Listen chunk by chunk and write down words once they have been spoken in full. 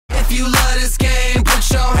if you love this game, put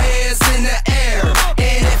your hands in the air.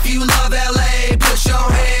 And if you love LA, put your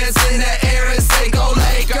hands in the air and say go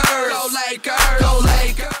Lakers. Go Lakers. Go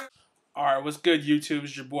Lakers. Alright, what's good, YouTube?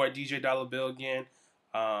 It's your boy DJ Dollar Bill again.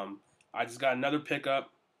 I just got another pickup.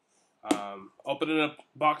 Opening up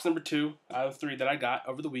box number 2 out of 3 that I got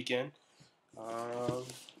over the weekend.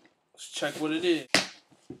 Let's check what it is.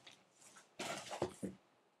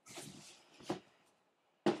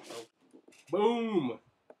 Boom!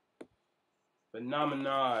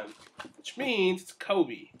 Phenomenon. Which means it's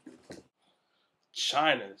Kobe.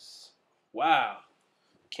 China's. Wow.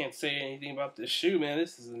 Can't say anything about this shoe, man.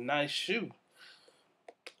 This is a nice shoe.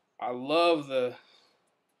 I love the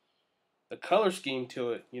color scheme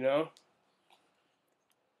to it, you know?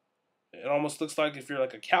 It almost looks like if you're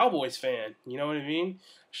like a Cowboys fan, you know what I mean?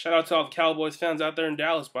 Shout out to all the Cowboys fans out there in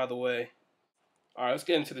Dallas, by the way. Alright, let's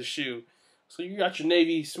get into the shoe. So you got your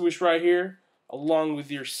navy swoosh right here, along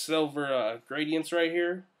with your silver gradients right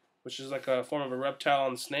here, which is like a form of a reptile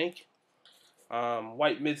on the snake.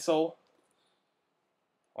 White midsole,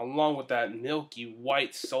 along with that milky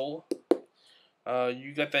white sole.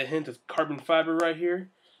 You got that hint of carbon fiber right here.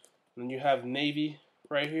 And then you have navy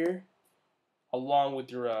right here, along with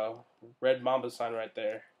your red Mamba sign right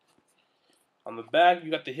there. On the back,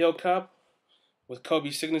 you got the heel cup with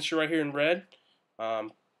Kobe's signature right here in red.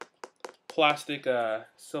 Plastic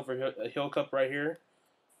silver heel cup right here,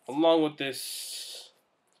 along with this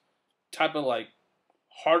type of like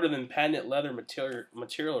harder than patent leather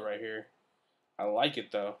material right here. I like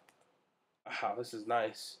it though. Wow, this is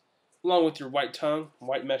nice. Along with your white tongue,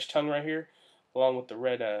 white mesh tongue right here, along with the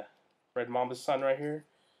red Mamba sign right here.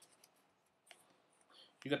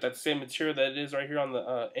 You got that same material that it is right here on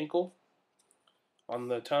the ankle, on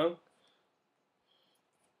the tongue.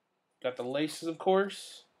 Got the laces, of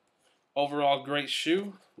course. Overall, great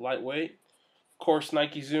shoe, lightweight. Of course,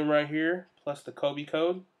 Nike Zoom right here, plus the Kobe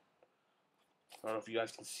code. I don't know if you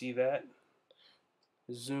guys can see that.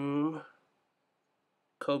 Zoom,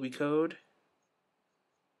 Kobe code.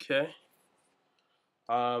 Okay.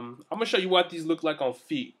 I'm gonna show you what these look like on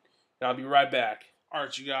feet, and I'll be right back. All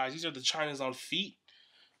right, you guys, these are the Chinas on feet,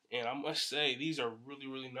 and I must say these are really,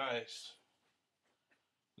 really nice.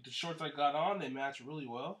 With the shorts I got on, they match really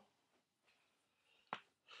well.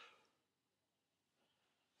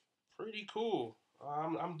 Pretty cool.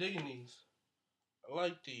 I'm digging these. I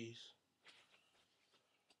like these.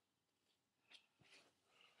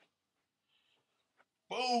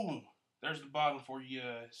 Boom! There's the bottom for you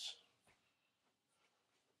guys.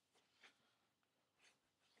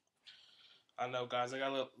 I know, guys, I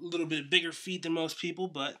got a little bit bigger feet than most people,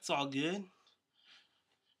 but it's all good.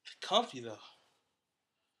 Comfy, though.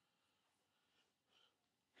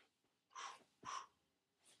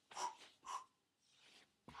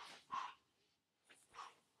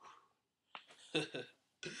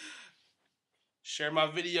 Share my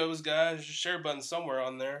videos, guys. There's a share button somewhere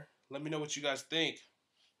on there. Let me know what you guys think.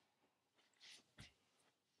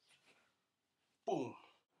 Boom.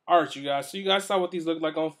 Alright, you guys. So you guys saw what these look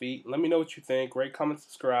like on feet. Let me know what you think. Rate, comment,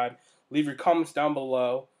 subscribe. Leave your comments down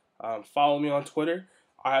below. Follow me on Twitter.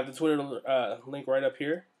 I have the Twitter link right up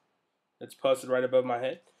here. It's posted right above my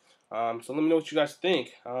head. So let me know what you guys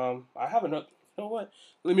think. I have another. You know what?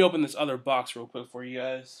 Let me open this other box real quick for you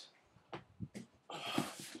guys.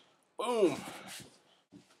 Boom.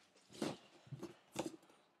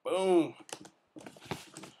 Boom.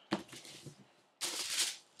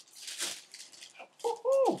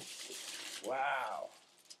 Woohoo. Wow.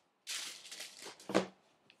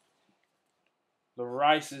 The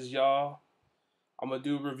Rices, y'all. I'm going to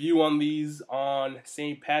do a review on these on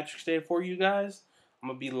St. Patrick's Day for you guys. I'm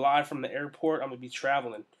going to be live from the airport. I'm going to be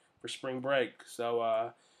traveling for spring break.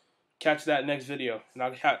 So, catch that next video. And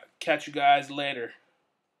I'll catch you guys later.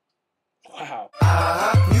 Wow.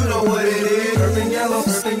 You know what it is. Purple yellow,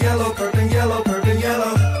 purple yellow, purple yellow, purple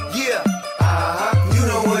yellow. Yeah. You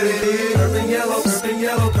know what it is. Purple yellow, purple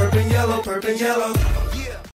yellow, purple yellow, purple yellow.